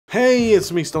Hey,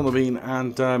 it's me, Stomp The Bean,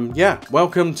 and yeah,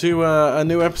 welcome to a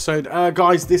new episode.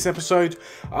 Guys, this episode,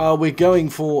 we're going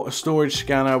for a storage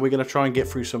scanner. We're going to try and get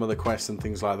through some of the quests and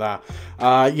things like that.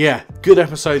 Yeah, good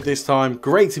episode this time.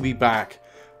 Great to be back.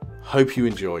 Hope you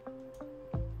enjoy.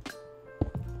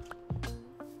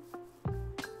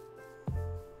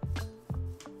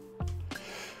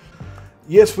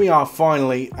 Yes, we are,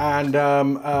 finally, and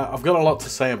I've got a lot to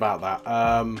say about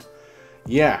that.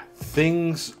 Yeah,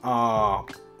 things are...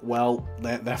 well,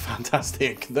 they're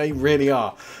fantastic. They really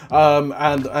are.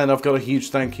 And I've got a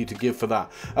huge thank you to give for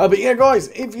that. But yeah, guys,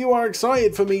 if you are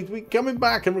excited for me to be coming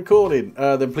back and recording,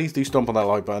 then please do stomp on that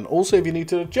like button. Also, if you're new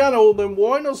to the channel, then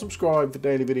why not subscribe for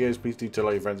daily videos? Please do tell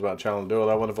all your friends about the channel and do all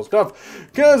that wonderful stuff,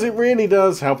 because it really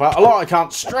does help out a lot. I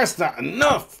can't stress that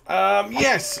enough.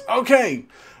 Yes, okay.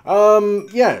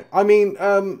 Yeah, I mean,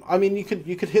 you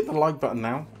could hit the like button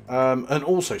now. And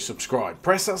also subscribe.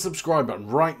 Press that subscribe button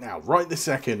right now, right this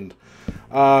second.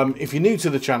 If you're new to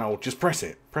the channel, just press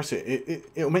it. Press it.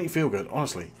 It'll make you feel good,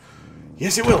 honestly.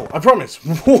 Yes, it will. I promise.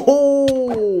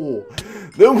 Whoa!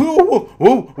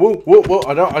 Whoa!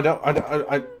 I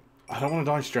don't want to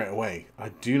die straight away. I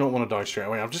do not want to die straight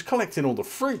away. I'm just collecting all the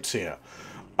fruits here.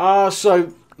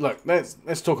 So look,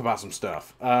 let's talk about some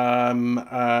stuff.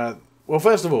 Well,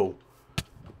 first of all,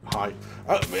 hi.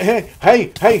 Hey.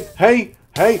 Hey.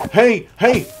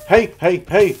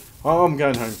 Oh, I'm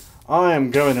going home. I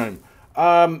am going home.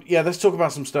 Yeah, let's talk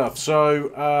about some stuff.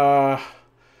 So,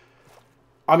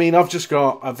 I mean, I've just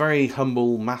got a very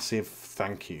humble, massive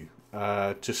thank you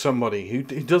to somebody who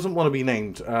doesn't want to be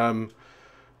named.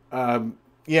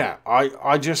 Yeah,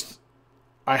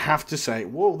 I have to say,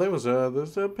 whoa, there's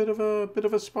a bit of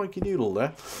a spiky noodle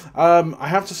there. I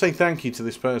have to say thank you to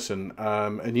this person,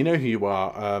 and you know who you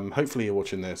are. Hopefully you're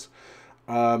watching this.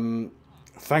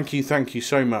 Thank you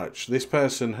so much. This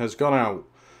person has gone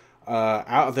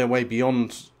out of their way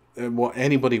beyond what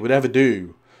anybody would ever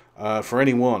do for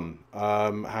anyone,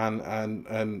 and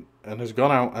has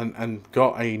gone out and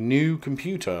got a new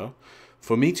computer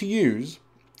for me to use,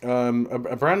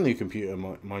 a brand new computer,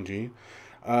 mind you.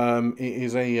 It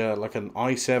is a like an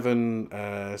i7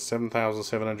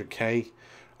 7700K.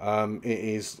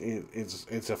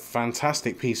 It's a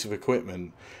fantastic piece of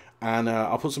equipment, and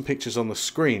I'll put some pictures on the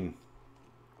screen.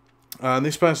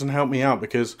 This person helped me out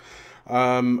because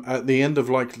at the end of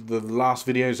like the last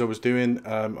videos I was doing,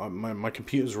 my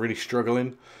computer's really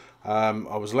struggling.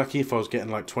 I was lucky if I was getting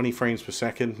like 20 frames per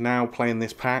second. Now playing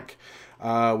this pack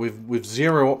with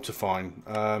zero Optifine,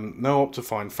 no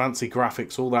Optifine, fancy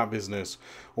graphics, all that business,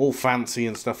 all fancy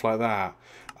and stuff like that.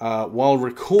 While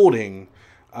recording,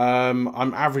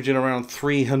 I'm averaging around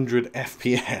 300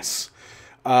 FPS.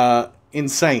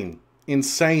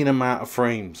 Insane amount of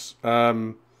frames.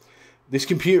 This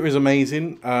computer is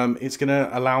amazing. It's going to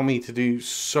allow me to do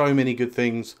so many good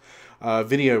things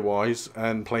video-wise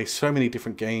and play so many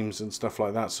different games and stuff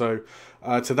like that. So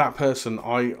to that person,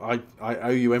 I owe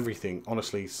you everything,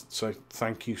 honestly. So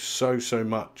thank you so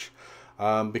much,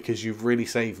 because you've really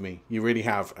saved me. You really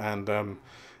have. And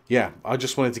yeah, I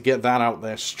just wanted to get that out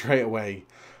there straight away.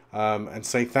 And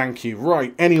say thank you.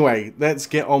 Right, anyway, let's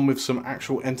get on with some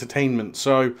actual entertainment.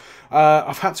 So,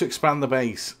 I've had to expand the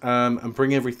base and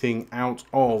bring everything out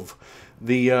of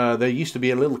the... there used to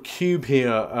be a little cube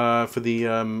here for the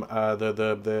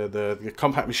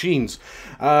compact machines.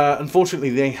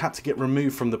 Unfortunately, they had to get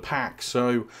removed from the pack.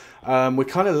 So, we're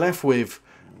kind of left with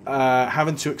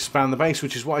having to expand the base,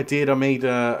 which is what I did. I made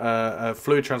a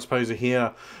fluid transposer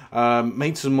here,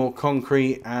 made some more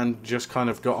concrete, and just kind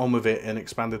of got on with it and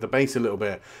expanded the base a little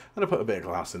bit. And I put a bit of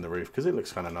glass in the roof because it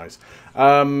looks kind of nice.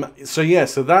 So yeah,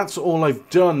 so that's all I've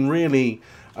done really.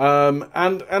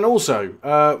 And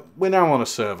also we're now on a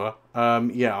server.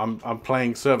 Yeah, I'm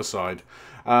playing server side,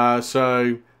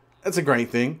 so that's a great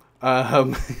thing.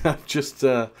 I've just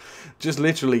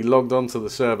literally logged onto the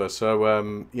server,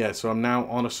 so yeah, so I'm now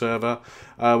on a server,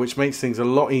 which makes things a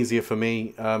lot easier for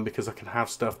me, because I can have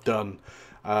stuff done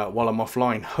while I'm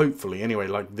offline, hopefully, anyway,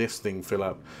 like this thing fill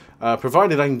up,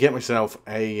 provided I can get myself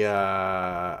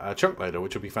a chunk loader,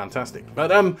 which would be fantastic.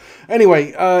 But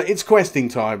anyway, it's questing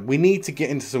time. We need to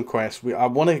get into some quests. I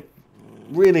want to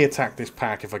really attack this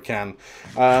pack if I can.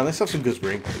 Let's have some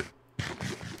gooseberry.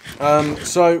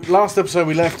 So last episode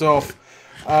we left off,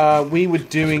 we were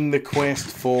doing the quest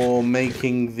for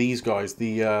making these guys,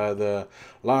 the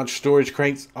large storage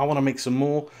crates. I want to make some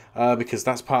more because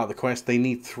that's part of the quest. They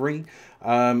need 3,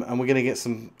 and we're going to get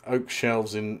some oak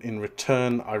shelves in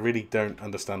return. I really don't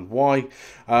understand why,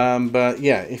 but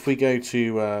yeah, if we go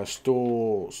to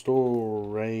storage,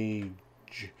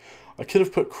 I could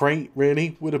have put crate,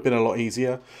 really would have been a lot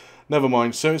easier. Never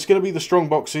mind. So it's going to be the strong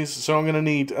boxes. So I'm going to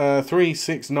need 3,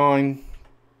 6, 9...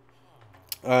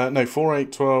 no, 4,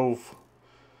 8, 12...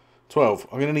 12.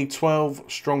 I'm going to need 12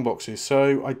 strong boxes.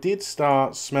 So I did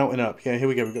start smelting up. Yeah, here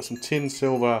we go. We've got some tin,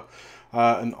 silver,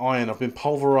 and iron. I've been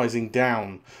pulverizing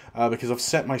down because I've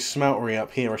set my smeltery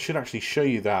up here. I should actually show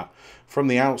you that from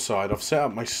the outside. I've set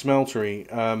up my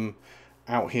smeltery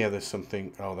out here. There's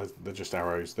something. Oh, they're just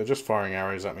arrows. They're just firing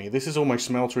arrows at me. This is all my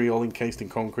smeltery, all encased in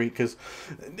concrete, because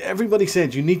everybody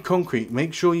said you need concrete.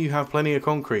 Make sure you have plenty of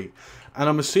concrete. And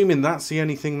I'm assuming that's the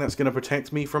only thing that's going to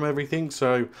protect me from everything.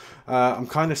 So I'm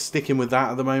kind of sticking with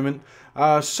that at the moment.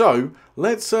 So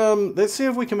let's see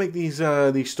if we can make these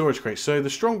storage crates. So the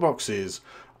strong boxes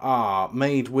are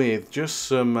made with just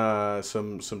some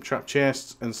trap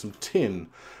chests and some tin.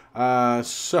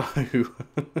 So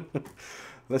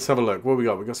let's have a look. What we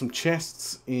got? We got some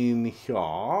chests in here.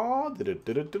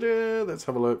 Let's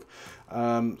have a look.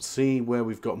 See where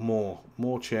we've got more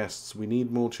chests. We need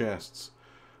more chests.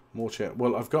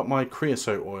 Well, I've got my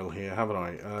creosote oil here, haven't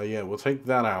I? Yeah, we'll take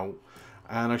that out.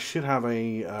 And I should have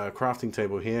a crafting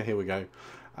table here. Here we go.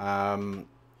 And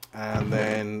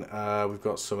then we've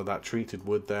got some of that treated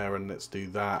wood there, and let's do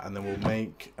that. And then we'll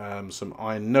make some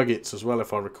iron nuggets as well,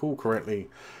 if I recall correctly.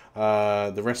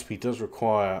 The recipe does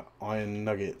require iron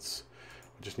nuggets.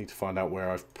 I just need to find out where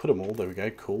I've put them all. There we go,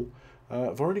 cool.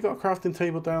 I've already got a crafting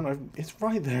table down. It's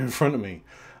right there in front of me.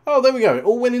 Oh, there we go. It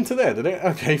all went into there, did it?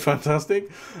 Okay,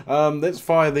 fantastic. Let's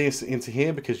fire this into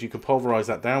here because you can pulverize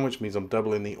that down, which means I'm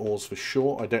doubling the ores for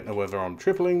sure. I don't know whether I'm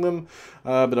tripling them,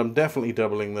 but I'm definitely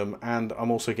doubling them. And I'm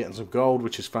also getting some gold,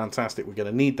 which is fantastic. We're going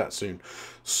to need that soon.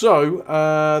 So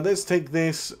let's take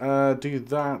this, do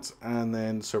that, and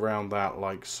then surround that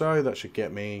like so. That should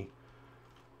get me...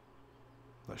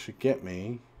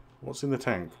 What's in the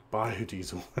tank?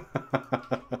 Biodiesel.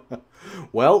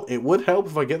 Well, it would help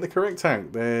if I get the correct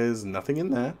tank. There's nothing in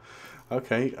there.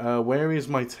 Okay, where is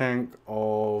my tank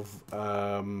of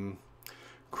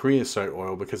creosote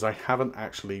oil? Because I haven't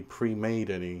actually pre-made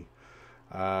any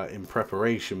in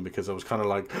preparation, because I was kind of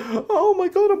like, oh my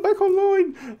god, I'm back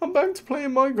online. I'm back to playing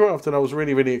Minecraft. And I was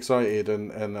really, really excited.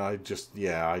 And I just,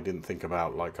 yeah, I didn't think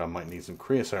about, like, I might need some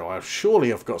creosote oil.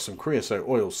 Surely I've got some creosote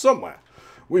oil somewhere.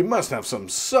 We must have some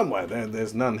somewhere.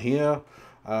 There's none here.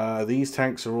 These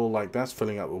tanks are all like, that's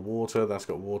filling up with water. That's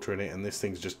got water in it. And this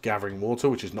thing's just gathering water,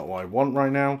 which is not what I want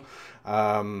right now.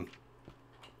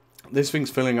 This thing's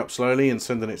filling up slowly and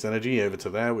sending its energy over to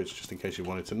there, which, just in case you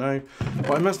wanted to know.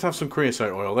 But I must have some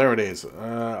creosote oil. There it is.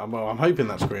 I'm hoping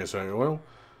that's creosote oil.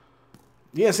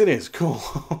 Yes, it is. Cool.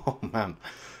 Oh, man.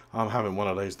 I'm having one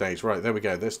of those days. Right, there we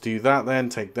go. Let's do that then.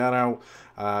 Take that out.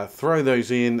 Throw those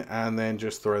in, and then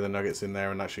just throw the nuggets in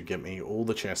there, and that should get me all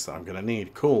the chests that I'm going to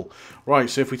need. Cool. Right,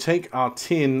 so if we take our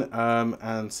tin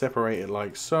and separate it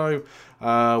like so,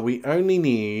 we only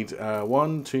need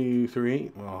 1, 2,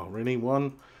 3. Oh, really?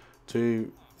 1,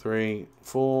 2, 3,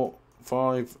 4,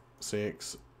 5,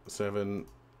 6, 7,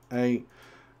 8,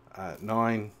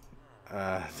 9,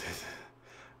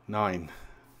 9,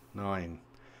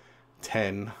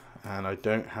 10, and I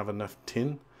don't have enough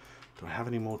tin. Do I have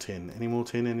any more tin? Any more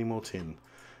tin? Any more tin?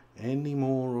 Any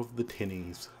more of the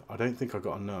tinnies? I don't think I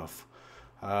got enough.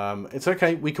 It's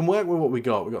okay. We can work with what we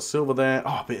got. We got silver there.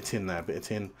 Oh, a bit of tin there. A bit of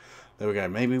tin. There we go.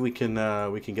 Maybe we can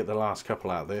get the last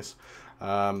couple out of this.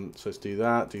 So let's do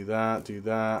that, do that, do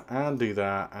that, and do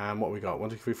that. And what we got? 1,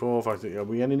 2, 3, 4, 5, 6.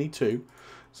 We only need 2.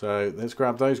 So let's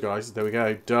grab those guys. There we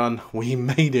go. Done. We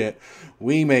made it.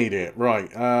 We made it.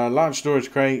 Right. Large storage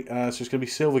crate. So it's going to be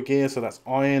silver gear. So that's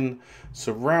iron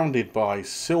surrounded by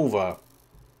silver.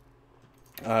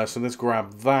 So let's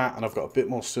grab that. And I've got a bit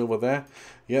more silver there.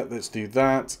 Yeah, let's do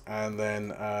that. And then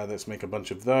let's make a bunch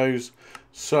of those.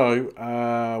 So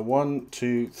 1,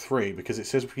 2, 3. Because it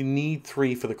says we need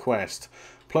 3 for the quest.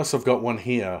 Plus I've got one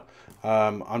here.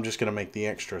 I'm just going to make the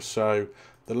extra. So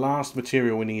the last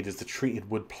material we need is the treated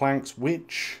wood planks,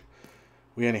 which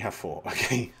we only have 4.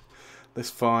 Okay,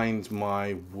 let's find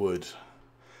my wood.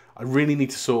 I really need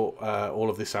to sort all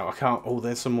of this out. I can't. Oh,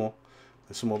 there's some more.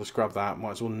 There's some more. Let's grab that.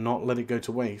 Might as well not let it go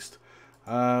to waste.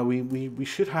 We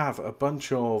should have a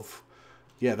bunch of.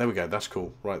 Yeah, there we go. That's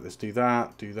cool. Right, let's do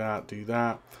that. Do that. Do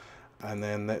that. And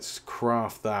then let's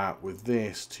craft that with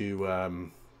this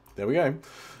to. There we go.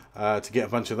 To get a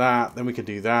bunch of that, then we can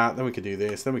do that, then we can do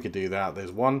this, then we can do that.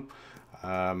 There's 1,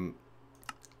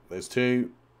 there's 2,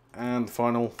 and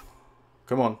final.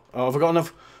 Come on. Oh, have I got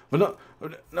enough? No.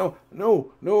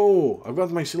 I've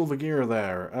got my silver gear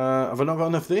there. Have I not got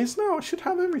enough of this? No, I should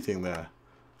have everything there.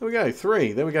 There we go,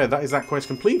 3. There we go. That is that quest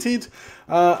completed.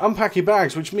 Unpack your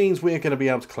bags, which means we're going to be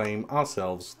able to claim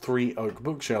ourselves 3 oak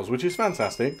bookshelves, which is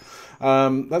fantastic.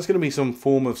 That's going to be some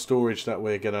form of storage that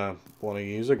we're going to want to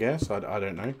use, I guess. I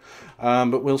don't know.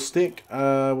 But we'll stick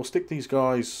these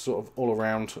guys sort of all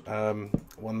around.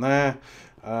 One there.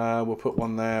 We'll put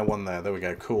one there, one there. There we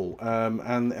go. Cool.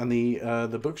 And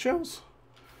the bookshelves.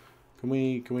 Can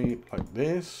we like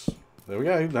this? There we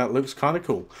go. That looks kind of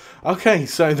cool. Okay,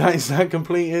 so that is that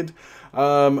completed.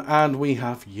 And we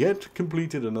have yet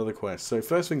completed another quest. So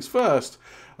first things first,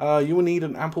 you will need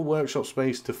an ample workshop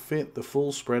space to fit the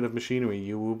full spread of machinery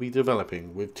you will be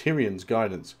developing with Tyrion's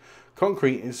guidance.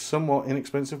 Concrete is a somewhat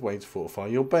inexpensive way to fortify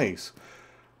your base.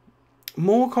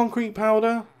 More concrete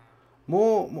powder?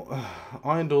 More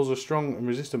iron doors are strong and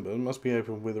resistant, but must be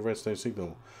opened with a redstone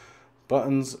signal.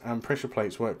 Buttons and pressure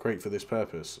plates work great for this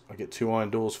purpose. I get 2 iron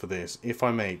doors for this if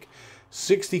I make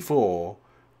 64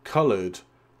 coloured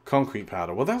concrete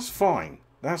powder. Well, that's fine.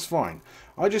 That's fine.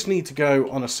 I just need to go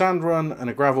on a sand run and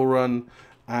a gravel run.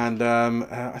 And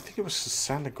I think it was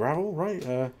sand and gravel,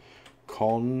 right?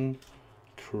 Concrete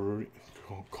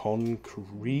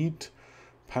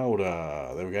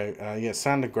powder. There we go. Yeah,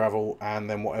 sand and gravel, and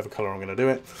then whatever colour I'm going to do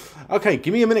it. Okay,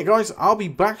 give me a minute, guys. I'll be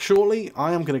back shortly.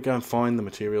 I am going to go and find the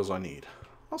materials I need.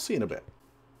 I'll see you in a bit.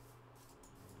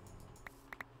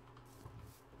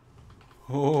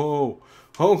 Oh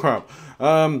crap.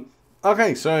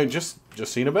 Okay, so just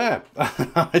seen a bear.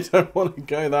 I don't want to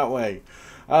go that way.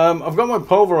 I've got my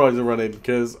pulverizer running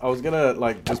because I was gonna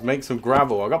like just make some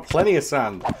gravel. I got plenty of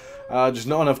sand, just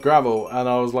not enough gravel, and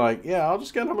I was like, yeah, I'll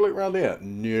just go and have a look around here.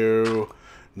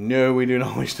 No, we do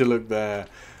not wish to look there.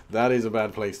 That is a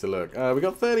bad place to look. We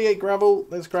got 38 gravel.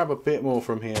 Let's grab a bit more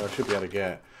from here. I should be able to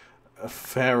get a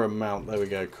fair amount. There we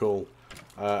go. Cool.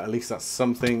 At least that's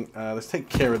something. Let's take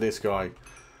care of this guy.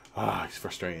 Ah, he's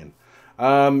frustrating.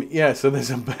 Yeah, so there's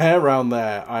a bear around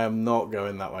there. I am not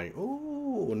going that way.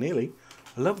 Oh, nearly.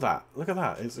 I love that. Look at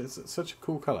that. It's such a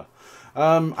cool colour.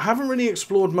 I haven't really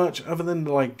explored much other than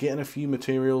like getting a few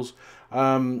materials.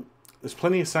 There's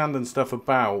plenty of sand and stuff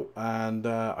about, and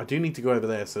I do need to go over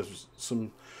there. So there's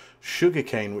some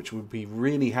sugarcane, which would be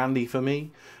really handy for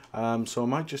me. So I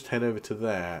might just head over to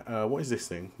there. What is this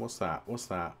thing? What's that? What's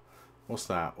that? What's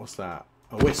that? What's that?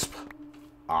 A wisp.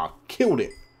 Ah, killed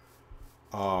it.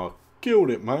 Ah, killed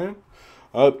it, man.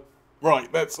 Right,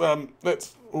 let's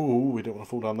oh, we don't want to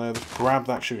fall down there. Let's grab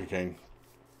that sugarcane.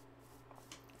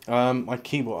 My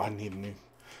keyboard, I need a new.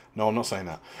 No, I'm not saying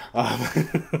that.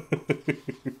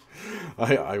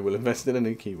 I will invest in a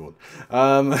new keyboard.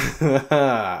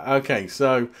 Okay,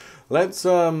 so let's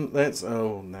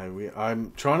oh no,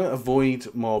 I'm trying to avoid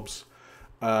mobs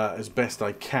as best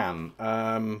I can.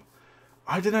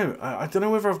 I don't know. I don't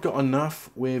know whether I've got enough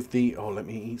with the. Oh, let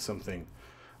me eat something.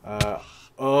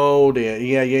 Oh dear.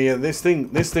 Yeah. This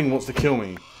thing wants to kill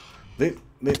me.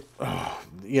 Oh,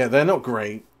 yeah, they're not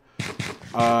great.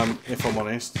 If I'm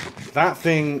honest, that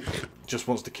thing just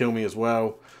wants to kill me as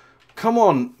well. Come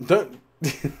on, don't.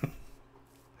 It's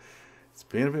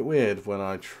being a bit weird when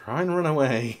I try and run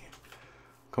away.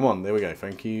 Come on, there we go.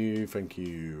 Thank you.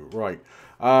 Right.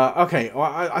 Okay,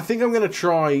 I think I'm going to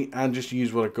try and just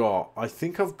use what I got. I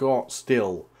think I've got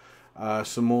still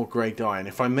some more grey dye. And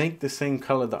if I make the same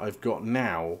colour that I've got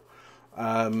now,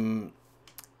 then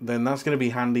that's going to be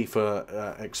handy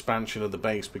for expansion of the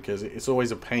base, because it's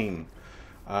always a pain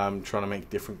trying to make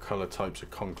different colour types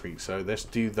of concrete. So let's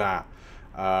do that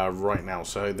right now.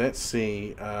 So let's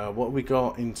see what we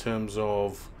got in terms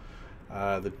of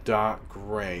the dark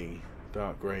grey.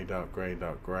 Dark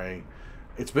grey.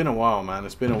 It's been a while, man.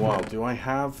 It's been a while. Do I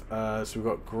have... so we've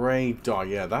got grey dye.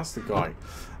 Yeah, that's the guy.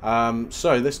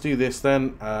 So let's do this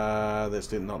then. Let's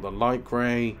do not the light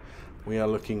grey. We are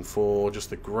looking for just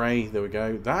the grey. There we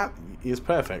go. That is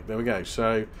perfect. There we go.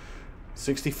 So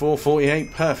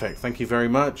 6448. Perfect. Thank you very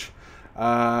much.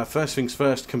 First things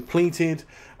first, completed.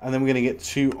 And then we're going to get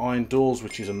 2 iron doors,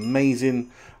 which is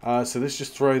amazing. So let's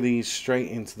just throw these straight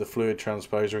into the fluid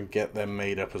transposer and get them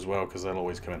made up as well, because they'll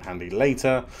always come in handy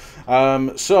later.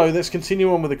 So let's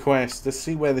continue on with the quest. Let's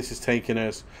see where this is taking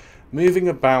us. Moving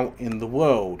about in the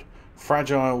world.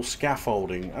 Fragile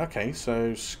scaffolding. Okay,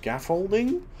 so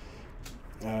scaffolding.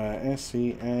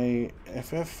 S-C-A-F-F.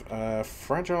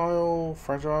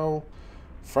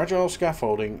 Fragile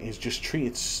scaffolding is just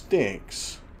treated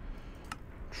sticks.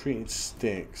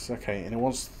 Okay, and it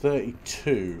wants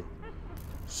 32.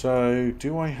 So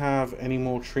do I have any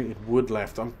more treated wood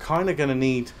left? I'm kind of going to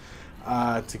need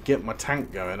to get my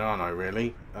tank going, aren't I,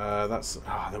 really? There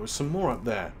was some more up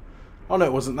there. Oh no,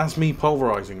 it wasn't. That's me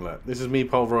pulverizing. Look, this is me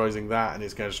pulverizing that, and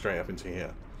it's going straight up into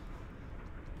here.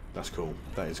 That's cool.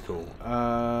 That is cool.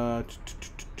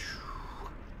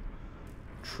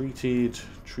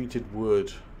 Treated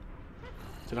wood.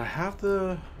 Did I have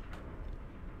the...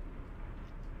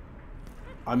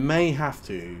 I may have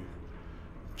to,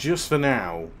 just for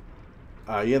now.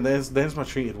 Yeah, there's my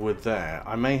treated wood there.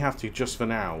 I may have to, just for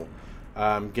now,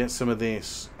 get some of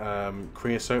this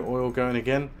creosote oil going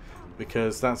again,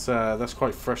 because that's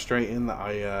quite frustrating that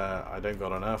I don't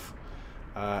got enough.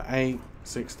 8,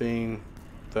 16,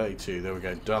 32. There we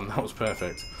go. Done. That was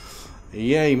perfect.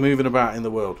 Yay, moving about in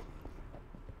the world.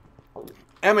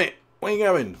 Emmett, where you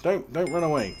going? Don't run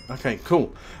away. Okay,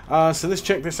 cool. So let's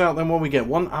check this out then. What we get?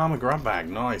 One armor grab bag.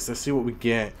 Nice. Let's see what we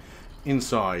get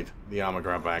inside the armor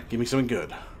grab bag. Give me something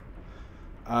good.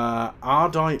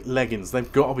 Ardite leggings.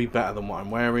 They've got to be better than what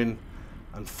I'm wearing.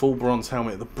 And full bronze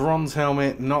helmet. The bronze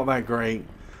helmet, not that great.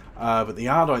 But the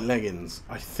Ardite leggings,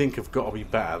 I think, have got to be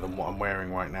better than what I'm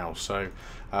wearing right now. So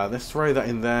let's throw that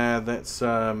in there. Let's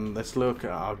look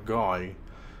at our guy.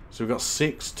 So we've got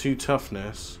 6, 2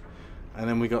 toughness. And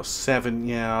then we got 7.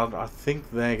 Yeah, I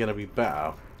think they're going to be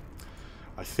better.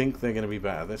 I think they're going to be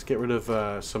better. Let's get rid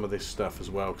of some of this stuff as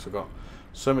well, because I've got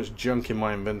so much junk in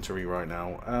my inventory right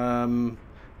now.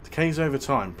 Decays over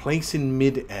time. Place in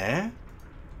mid-air.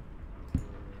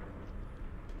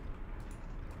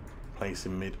 Place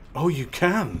in mid... Oh, you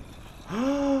can!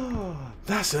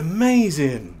 That's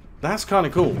amazing! That's kind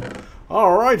of cool.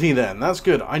 Alrighty then, that's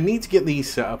good. I need to get these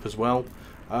set up as well.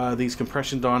 These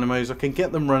compression dynamos, I can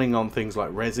get them running on things like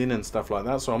resin and stuff like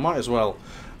that, so I might as well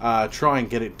try and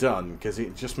get it done, because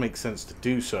it just makes sense to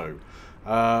do so.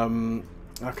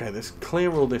 Okay, let's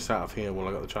clear all this out of here while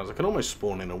I got the chance. I can almost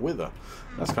spawn in a wither.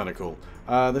 That's kind of cool.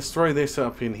 Let's throw this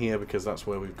up in here, because that's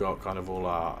where we've got kind of all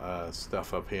our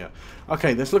stuff up here.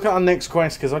 Okay, let's look at our next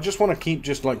quest, because I just want to keep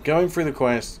just like going through the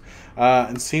quest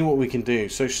and see what we can do.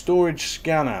 So storage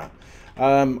scanner.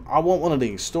 I want one of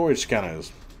these storage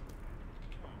scanners.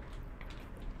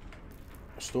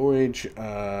 Storage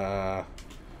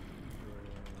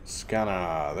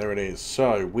scanner, there it is.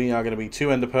 So we are going to be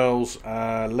 2 ender pearls,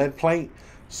 lead plate,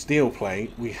 steel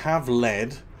plate. We have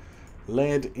lead.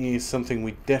 Lead is something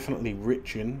we definitely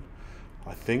rich in,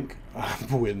 I think.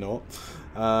 But we're not.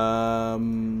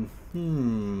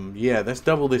 Yeah, let's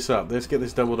double this up. Let's get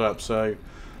this doubled up. So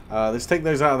let's take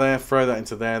those out of there, throw that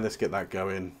into there. Let's get that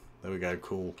going. There we go.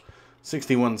 Cool.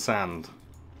 61 sand.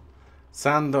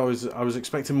 Sand, I was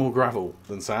expecting more gravel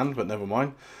than sand, but never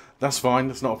mind. That's fine,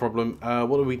 that's not a problem.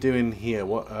 What are we doing here?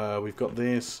 We've got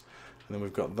this, and then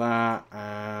we've got that,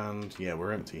 and yeah,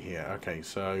 we're empty here. Okay,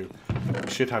 so we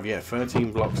should have, yeah,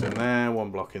 13 blocks in there,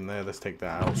 1 block in there. Let's take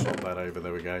that out, swap that over,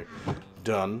 there we go.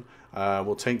 Done.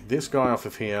 We'll take this guy off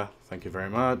of here, thank you very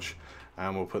much.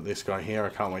 And we'll put this guy here. I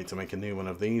can't wait to make a new one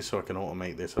of these so I can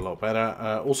automate this a lot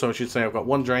better. Also, I should say I've got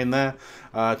 1 drain there,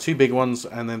 2 big ones,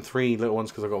 and then 3 little ones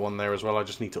because I've got 1 there as well. I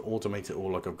just need to automate it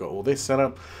all like I've got all this set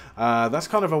up. That's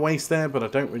kind of a waste there, but I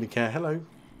don't really care. Hello.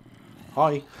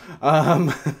 Hi.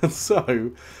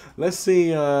 So, let's see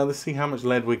how much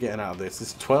lead we're getting out of this.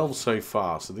 It's 12 so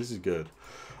far, so this is good.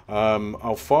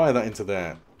 I'll fire that into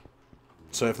there.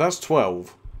 So if that's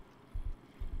 12...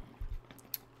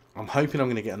 I'm hoping I'm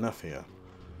going to get enough here.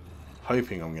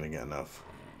 Hoping I'm going to get enough.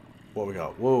 What we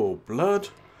got? Whoa, blood?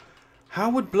 How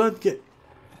would blood get...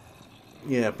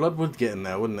 Yeah, blood would get in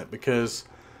there, wouldn't it? Because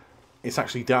it's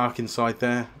actually dark inside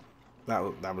there.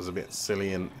 That was a bit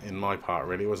silly in my part,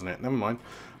 really, wasn't it? Never mind.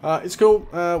 It's cool.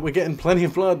 We're getting plenty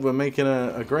of blood. We're making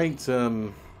a great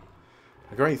thing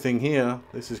here.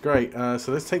 This is great. So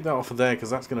let's take that off of there,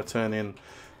 because that's going to turn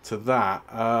into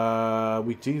that.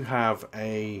 We do have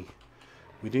a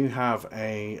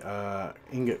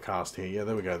ingot cast here. Yeah,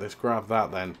 there we go. Let's grab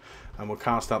that then, and we'll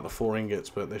cast out the 4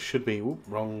 ingots. But there should be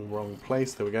wrong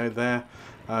place. There we go. There.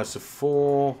 So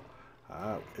 4.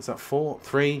 Is that 4?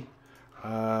 3.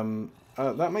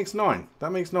 That makes 9.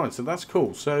 That makes 9. So that's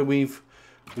cool. So we've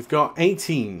got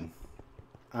 18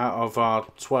 out of our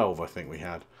 12. I think we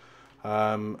had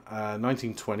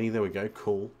 19, 20. There we go.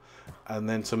 Cool. And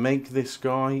then to make this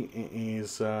guy, it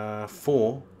is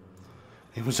 4.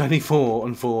 It was only 4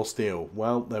 and 4 steel.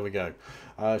 Well, there we go.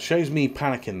 Shows me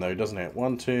panicking though, doesn't it?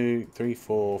 1, 2, 3,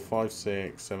 4, 5,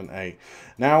 6, 7, 8.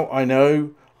 Now I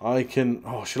know I can.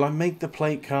 Oh, shall I make the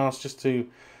plate cast just to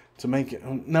make it?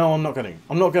 No, I'm not going to.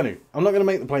 I'm not going to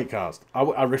make the plate cast.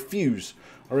 I refuse.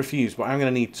 I refuse. But I'm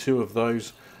going to need 2 of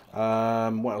those.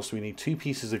 What else do we need? 2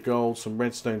 pieces of gold, some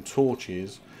redstone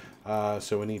torches.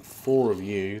 So we need 4 of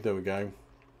you. There we go.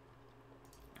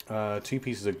 2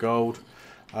 pieces of gold.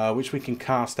 Which we can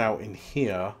cast out in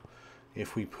here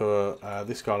if we put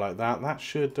this guy like that. That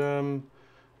should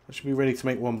That should be ready to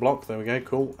make one block. There we go,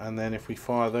 cool. And then if we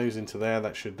fire those into there,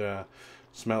 that should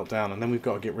smelt down. And then we've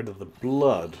got to get rid of the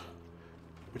blood,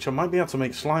 which I might be able to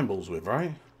make slime balls with,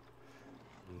 right?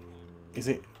 Is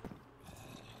it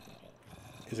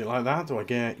like that? Do I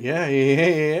get...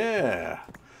 Yeah.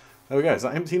 There we go. Is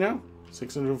that empty now?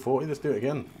 640. Let's do it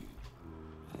again.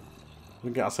 We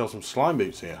can get ourselves some slime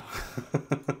boots here.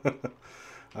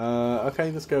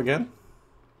 Okay, let's go again.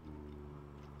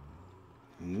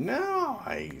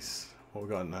 Nice. What we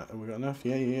got? Have we got enough?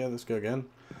 Yeah. Let's go again.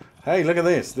 Hey, look at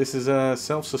this. This is a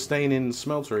self-sustaining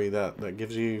smeltery that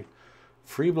gives you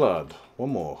free blood.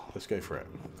 One more. Let's go for it.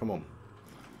 Come on.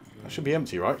 That should be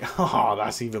empty, right? Oh,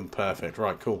 that's even perfect.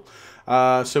 Right, cool.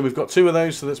 So we've got 2 of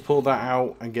those, so let's pull that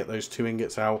out and get those 2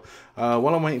 ingots out.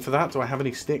 While I'm waiting for that, do I have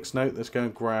any sticks? No, let's go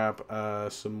and grab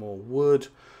some more wood.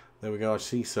 There we go. I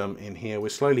see some in here. We're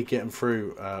slowly getting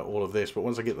through all of this, but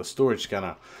once I get the storage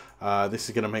scanner, this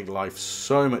is going to make life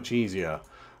so much easier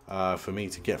for me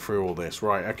to get through all this.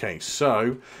 Right, okay,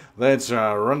 so let's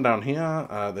run down here.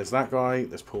 There's that guy.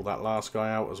 Let's pull that last guy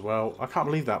out as well. I can't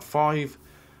believe that. 5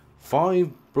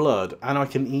 blood, and I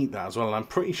can eat that as well. And I'm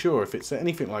pretty sure if it's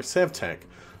anything like SevTech,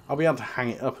 I'll be able to hang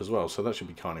it up as well. So that should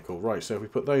be kind of cool. Right, so if we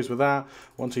put those with that,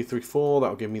 1, 2, 3, 4,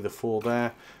 that'll give me the 4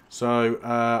 there. So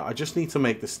I just need to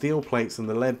make the steel plates and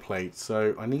the lead plates.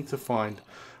 So I need to find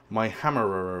my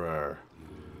hammerer.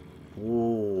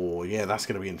 Oh, yeah, that's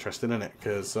going to be interesting, isn't it?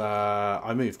 Because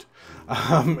I moved.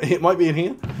 It might be in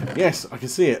here. Yes, I can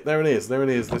see it. There it is.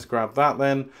 Let's grab that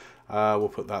then. We'll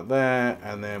put that there,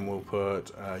 and then we'll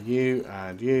put you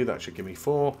and you. That should give me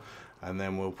 4. And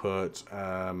then we'll put,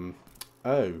 oh,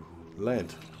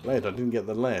 lead. I didn't get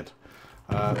the lead.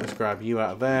 Let's grab you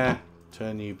out of there,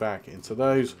 turn you back into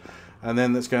those. And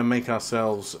then let's go and make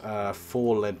ourselves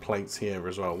 4 lead plates here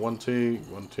as well. 1, 2,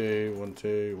 1, 2, 1,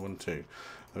 2, 1, 2.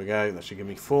 There we go. That should give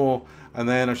me 4. And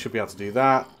then I should be able to do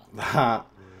that,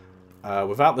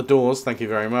 without the doors, thank you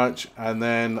very much, and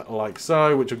then like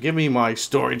so, which will give me my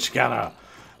storage scanner.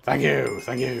 Thank you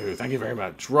very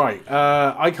much. Right,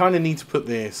 I kind of need to put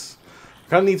this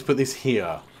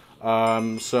here. So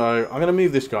I'm going to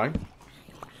move this guy.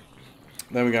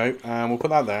 There we go, and we'll put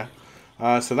that there.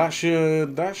 So that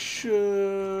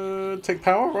should take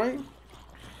power, right?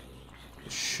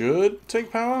 It should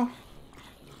take power.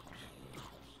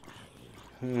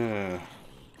 Yeah.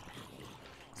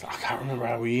 I can't remember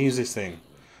how we use this thing.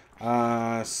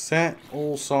 Set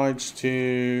all sides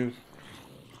to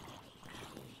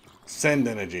send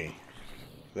energy.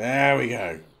 There we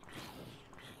go.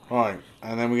 Right,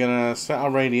 and then we're going to set our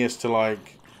radius to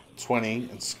like 20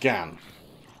 and scan.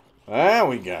 There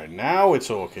we go. Now we're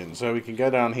talking. So we can go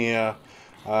down here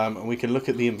and we can look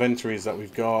at the inventories that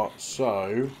we've got.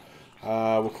 So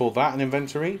we'll call that an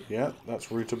inventory. Yeah, that's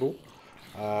rootable.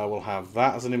 We'll have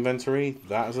that as an inventory,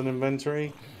 that as an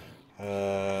inventory.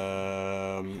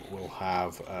 We'll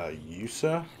have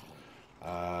user.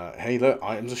 Hey, look,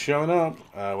 items are showing up.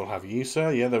 We'll have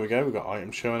user. Yeah, there we go. We've got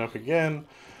items showing up again.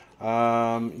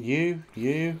 You.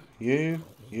 There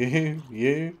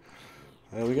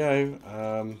we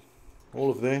go. All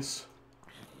of this.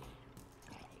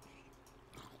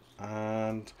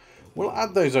 And we'll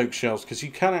add those oak shells because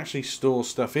you can actually store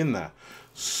stuff in there.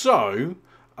 So,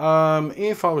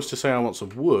 if I was to say I want some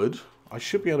wood, I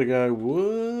should be able to go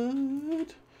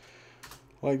wood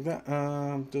like that.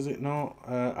 Does it not?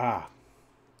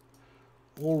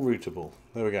 All rootable.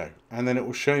 There we go. And then it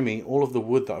will show me all of the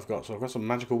wood that I've got. So I've got some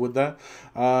magical wood there.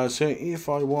 So if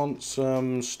I want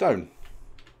some stone,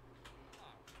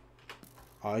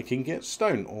 I can get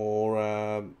stone, or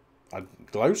a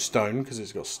glowstone because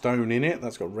it's got stone in it.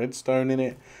 That's got redstone in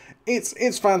it.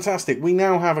 It's fantastic. We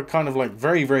now have a kind of like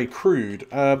very, very crude,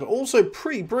 but also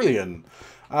pretty brilliant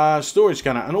storage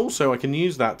scanner. And also I can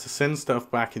use that to send stuff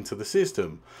back into the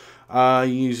system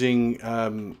using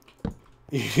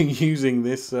using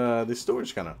this storage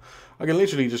scanner. I can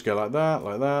literally just go like that,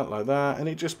 like that, like that, and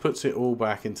it just puts it all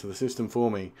back into the system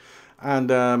for me and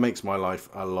makes my life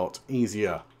a lot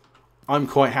easier. I'm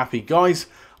quite happy. Guys,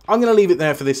 I'm going to leave it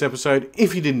there for this episode.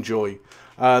 If you did enjoy,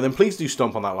 then please do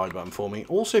stomp on that like button for me.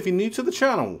 Also, if you're new to the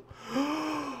channel,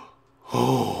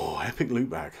 oh, epic loot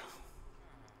bag.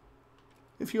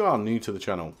 If you are new to the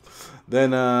channel,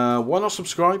 then why not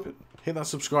subscribe? Hit that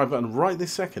subscribe button right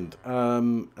this second.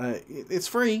 It's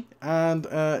free and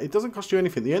it doesn't cost you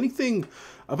anything. The only thing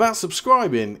about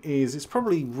subscribing is it's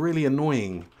probably really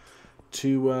annoying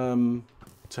to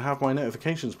have my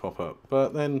notifications pop up.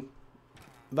 But then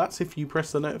that's if you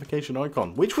press the notification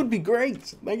icon, which would be great.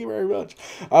 Thank you very much.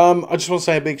 I just want to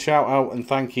say a big shout out and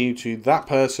thank you to that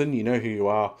person, you know who you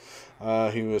are,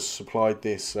 who has supplied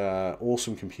this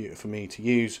awesome computer for me to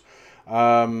use.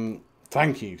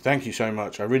 Thank you so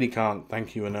much. I really can't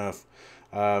thank you enough.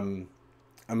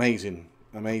 Amazing.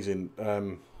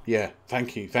 Yeah,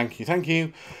 thank you.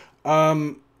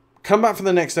 Come back for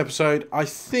the next episode. I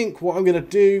think what I'm going to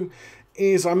do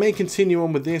is I may continue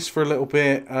on with this for a little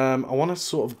bit. I want to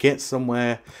sort of get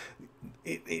somewhere.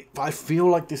 I feel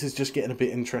like this is just getting a bit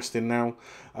interesting now.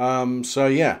 So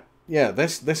yeah,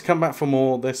 let's come back for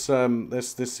more. Let's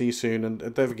see you soon, and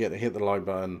don't forget to hit the like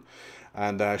button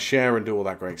and share and do all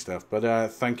that great stuff. But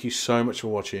thank you so much for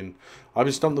watching. I've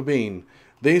been Stomp the Bean.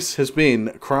 This has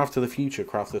been Craft of the Future,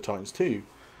 Craft of the Titans 2,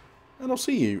 and I'll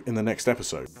see you in the next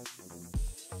episode.